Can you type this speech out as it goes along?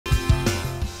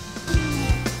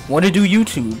What to do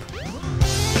YouTube?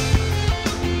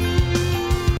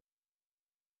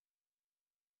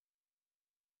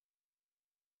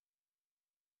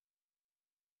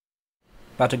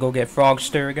 About to go get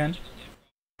Frogster again.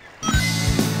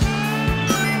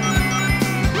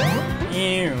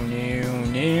 Ew.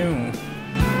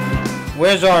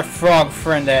 Where's our frog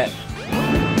friend at?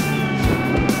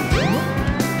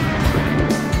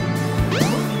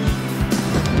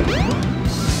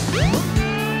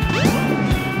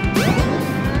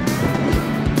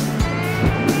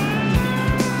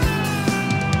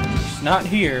 He's not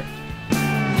here.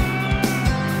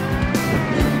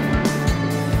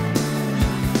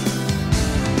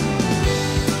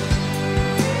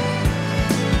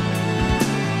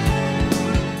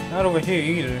 Not over here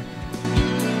either.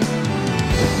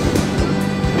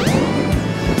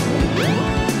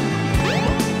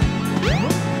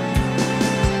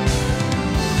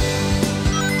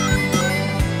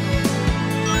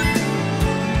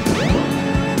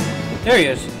 There he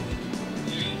is.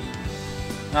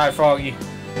 Alright, Froggy.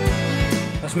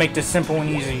 Let's make this simple and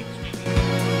easy.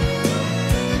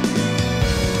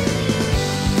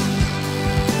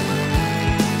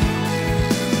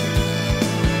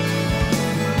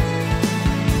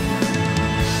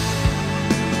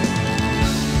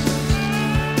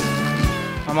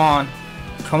 Come on.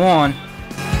 Come on.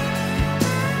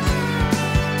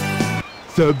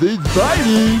 Something's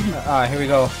biting! Alright, here we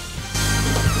go.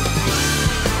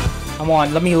 Come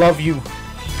on, let me love you.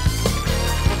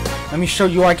 Let me show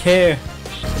you I care.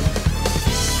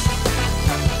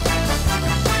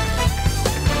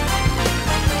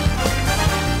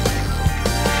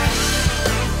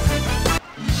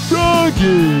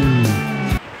 Froggy!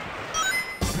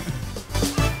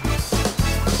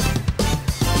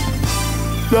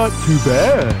 Not too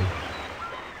bad.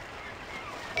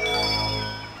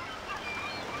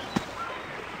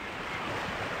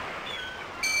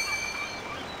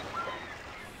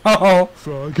 Uh-oh.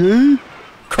 Froggy?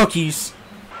 Cookies.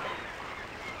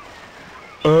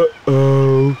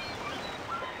 Uh-oh.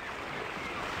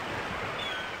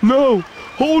 No!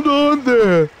 Hold on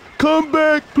there! Come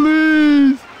back,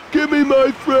 please! Give me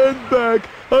my friend back!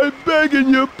 I'm begging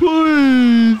you,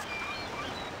 please!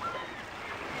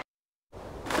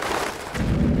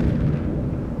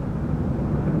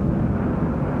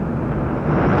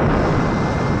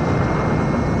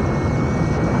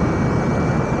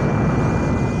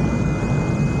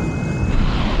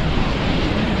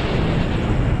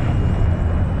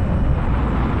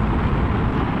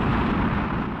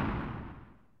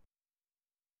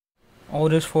 All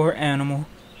this for animal.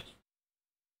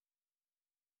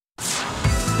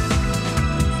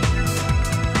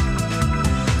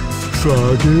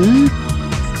 Froggy?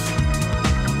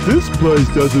 This place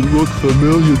doesn't look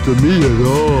familiar to me at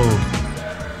all.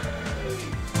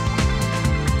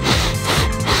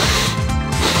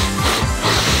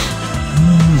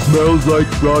 Smells like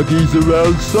Froggy's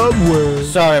around somewhere.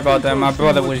 Sorry about that, my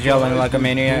brother was yelling like a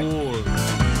maniac.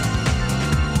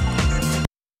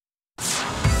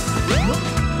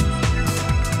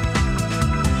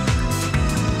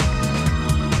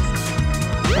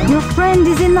 Your friend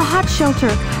is in the hot shelter.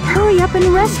 Hurry up and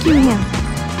rescue him.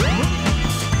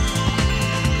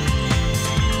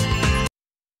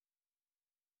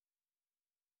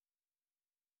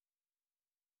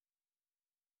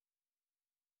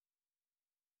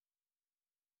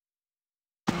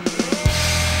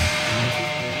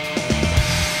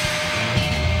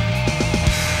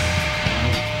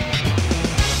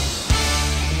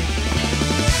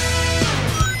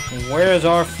 Where's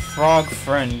our frog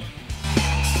friend?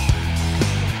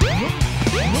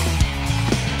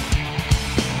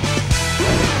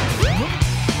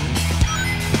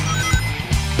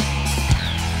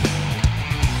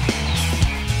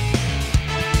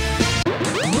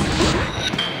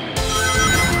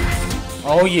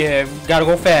 Oh yeah, gotta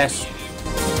go fast.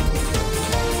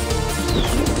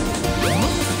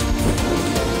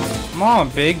 Come on,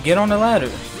 Big, get on the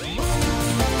ladder.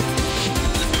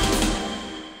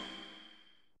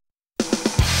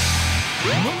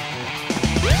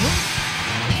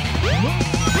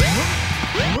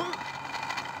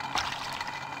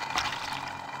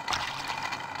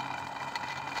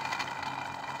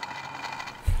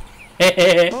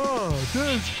 Ah,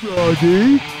 there's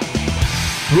Froggy.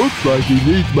 Looks like he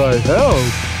needs my help.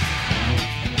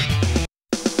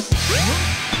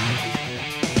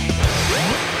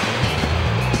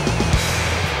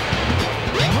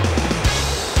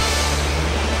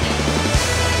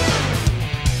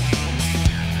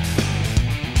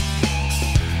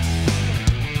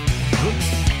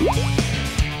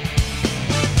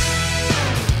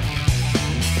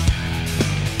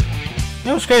 You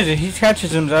know what's crazy? He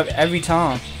catches him every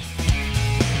time.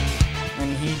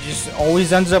 And he just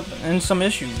always ends up in some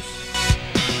issues.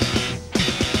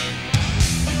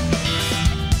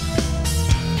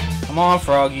 Come on,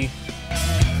 Froggy.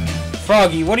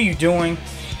 Froggy, what are you doing?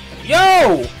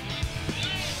 Yo!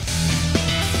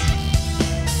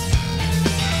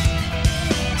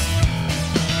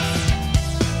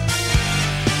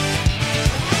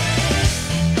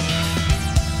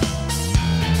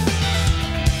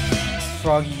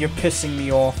 Froggy, you're pissing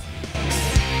me off.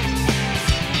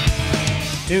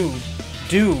 Dude!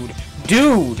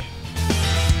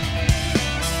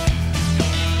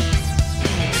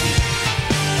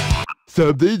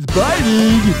 Something's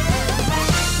biting!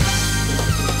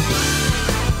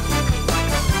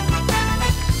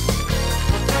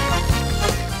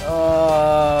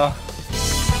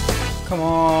 Come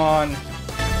on.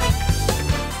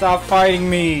 Stop fighting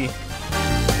me.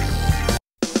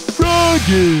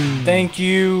 Froggy! Thank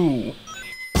you.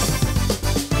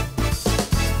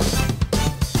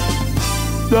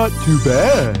 Not too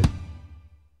bad.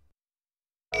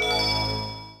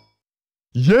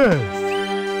 Yes!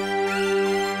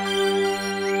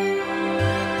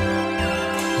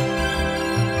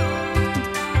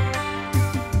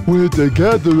 We're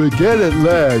together again at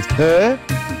last, huh?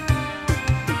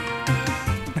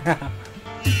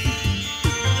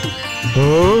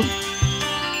 Huh?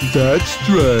 That's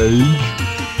strange.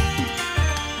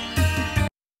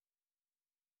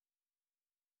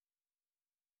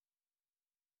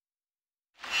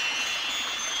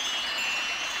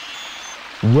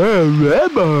 Where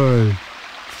am I?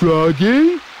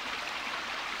 Froggy?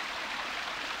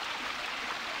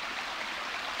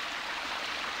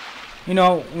 You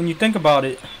know, when you think about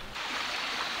it,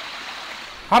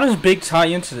 how does Big tie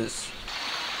into this?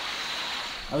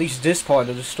 At least this part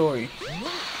of the story.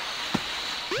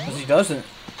 Because he doesn't.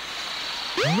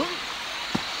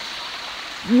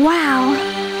 Wow.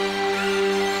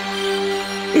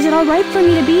 Is it alright for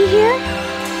me to be here?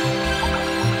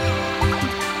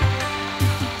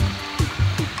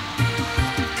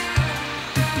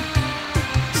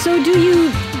 So do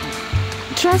you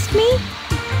trust me?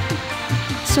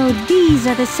 So these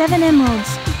are the 7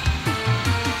 emeralds.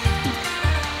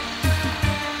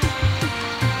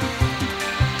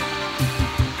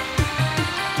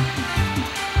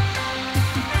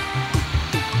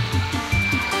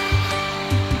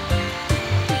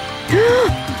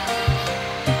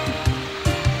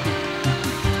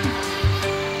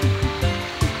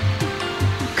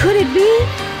 Could it be?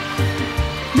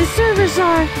 The servers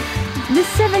are the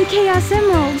 7 Chaos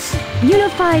Emeralds,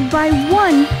 unified by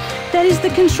one that is the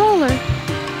controller.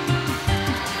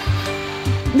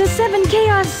 The 7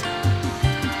 Chaos...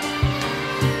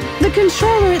 The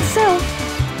controller itself.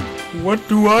 What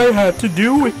do I have to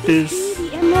do with this?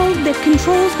 The emerald that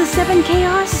controls the 7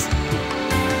 Chaos?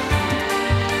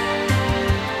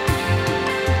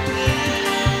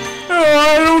 Oh,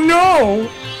 I don't know.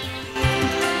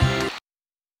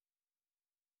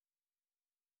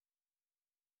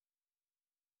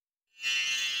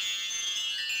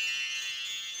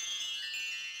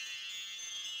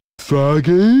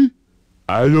 Froggy?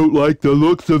 I don't like the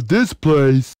looks of this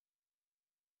place.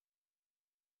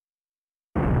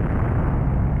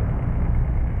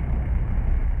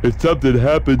 If something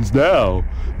happens now,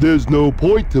 there's no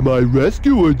point to my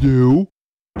rescuing you.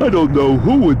 I don't know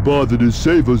who would bother to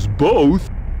save us both.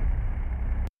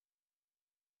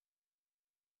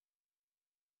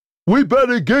 We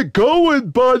better get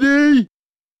going, buddy!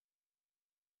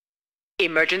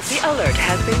 Emergency alert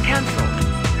has been cancelled.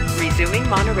 Resuming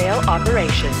monorail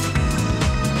operation.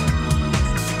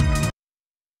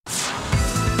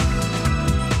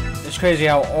 It's crazy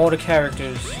how all the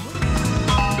characters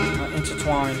are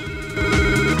intertwined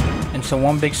into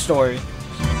one big story.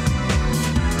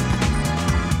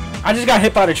 I just got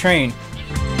hit by the train.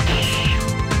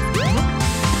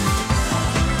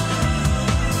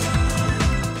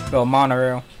 Go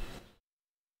monorail.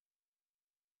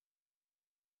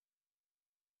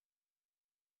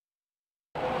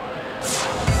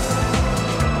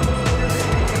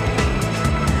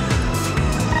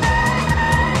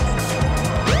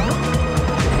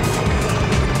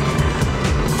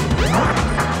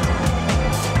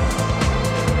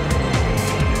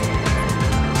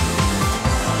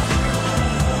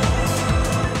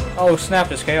 Oh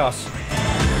snap, it's chaos.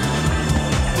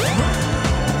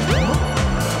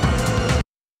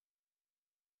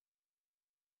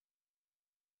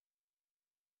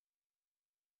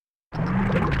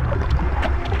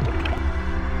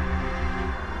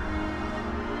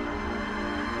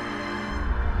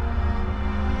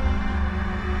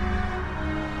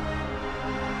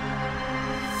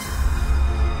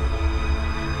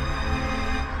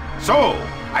 So,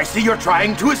 I see you're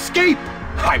trying to escape.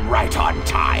 I'm right on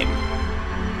time.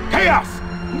 Chaos,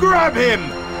 grab him!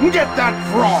 Get that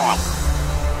frog!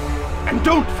 And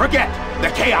don't forget the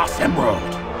Chaos Emerald.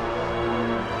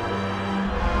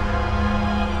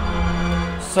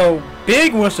 So,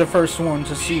 Big was the first one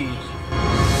to see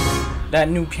that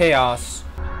new Chaos.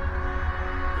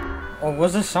 Or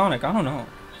was it Sonic? I don't know.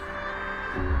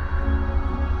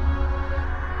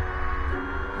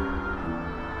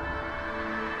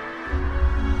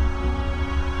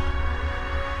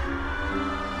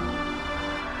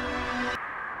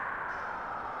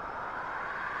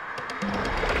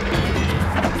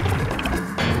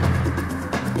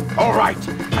 All right,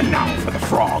 and now for the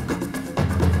frog.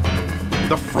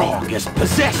 The frog is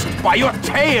possessed by your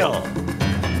tail.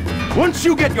 Once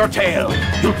you get your tail,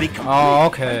 you'll become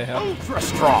ultra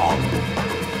strong.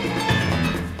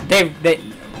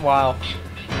 Wow.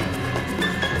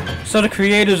 So the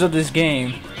creators of this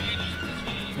game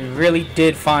really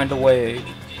did find a way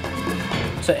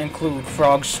to include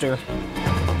Frogster.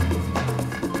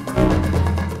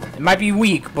 It might be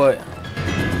weak, but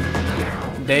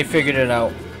they figured it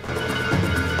out.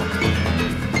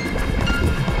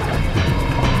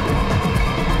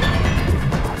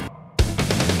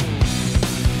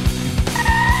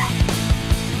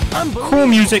 Cool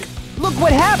music. Look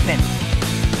what happened!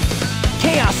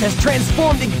 Chaos has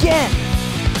transformed again!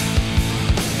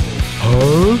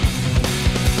 Huh?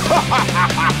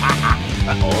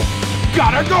 Uh-oh.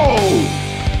 Gotta go!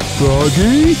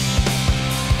 Froggy?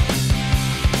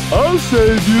 I'll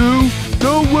save you!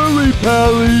 Don't worry,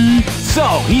 Pally!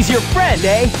 So, he's your friend,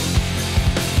 eh?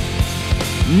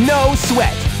 No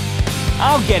sweat!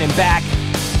 I'll get him back!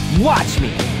 Watch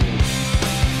me!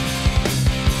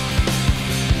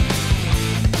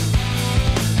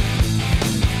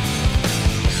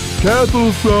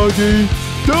 Careful, Froggy!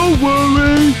 Don't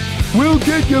worry! We'll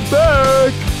get you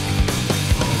back!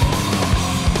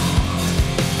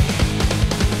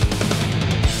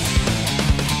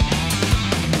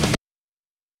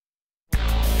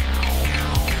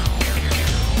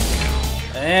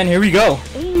 And here we go.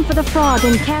 Aim for the frog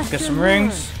and cast Get your some lure.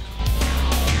 rings.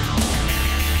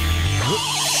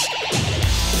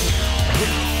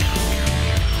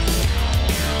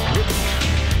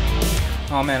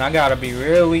 Oh man, I gotta be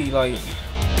really like...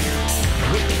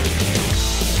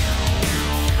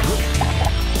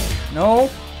 No.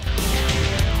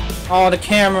 Oh, the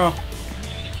camera.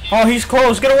 Oh, he's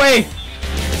close. Get away.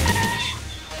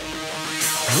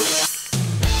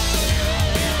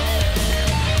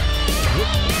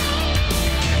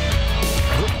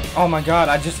 Oh my god,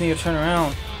 I just need to turn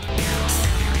around.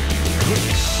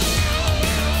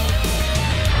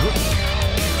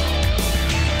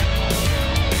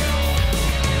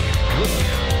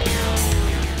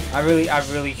 I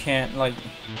really can't, like...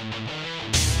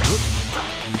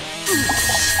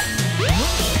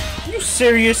 Are you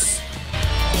serious?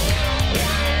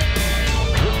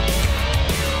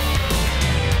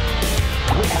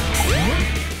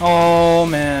 Oh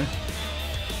man.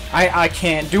 I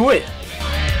can't do it.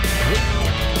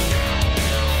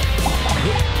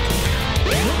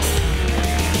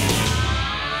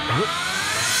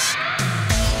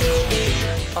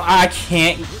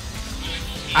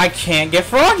 I can't get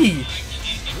Froggy.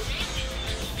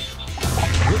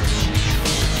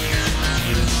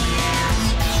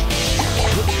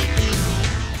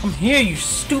 Come here, you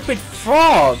stupid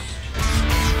frog.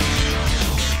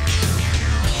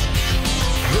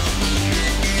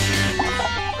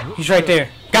 He's right there.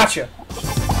 Gotcha.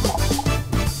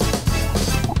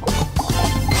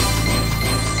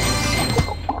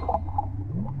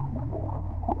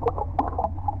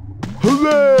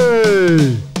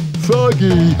 Hooray!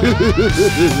 Froggy!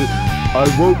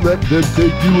 I won't let them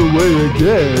take you away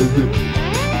again.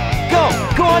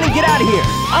 Go on and get out of here.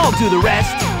 I'll do the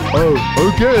rest. Oh,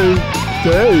 okay.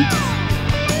 Thanks.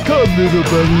 Come, little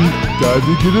buddy. Time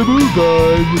to get a move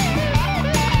on.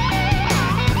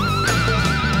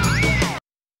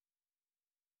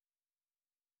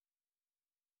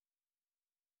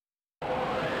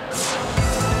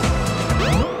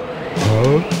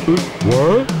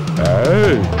 What?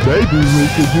 Hey, maybe we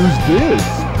could use this.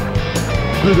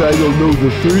 But I don't know the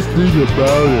first thing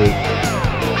about it.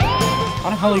 How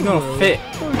the hell are you gonna fit?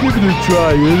 I'll give it a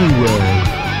try anyway.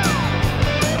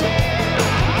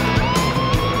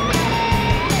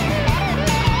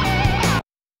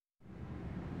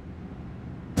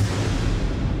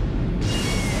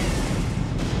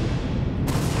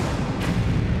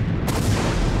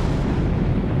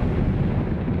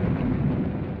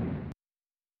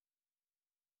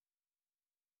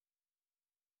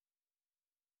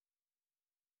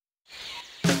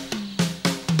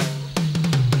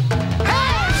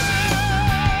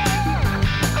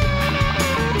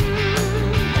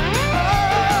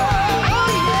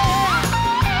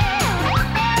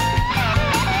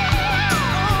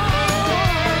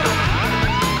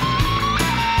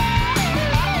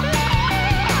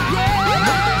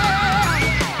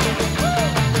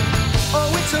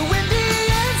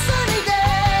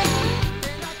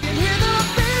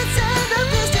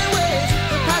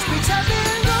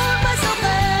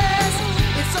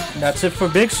 that's it for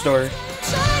Big Story.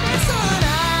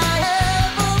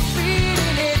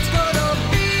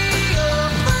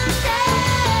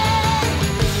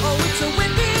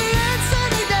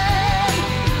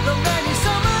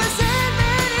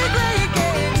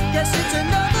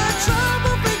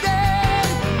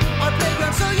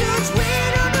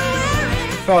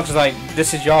 Frogs like,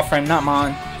 this is your friend, not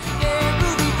mine.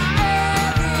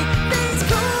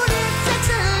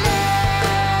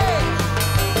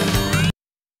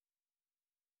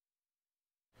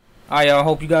 Alright, y'all,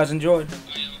 hope you guys enjoyed.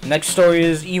 Next story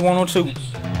is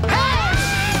E102.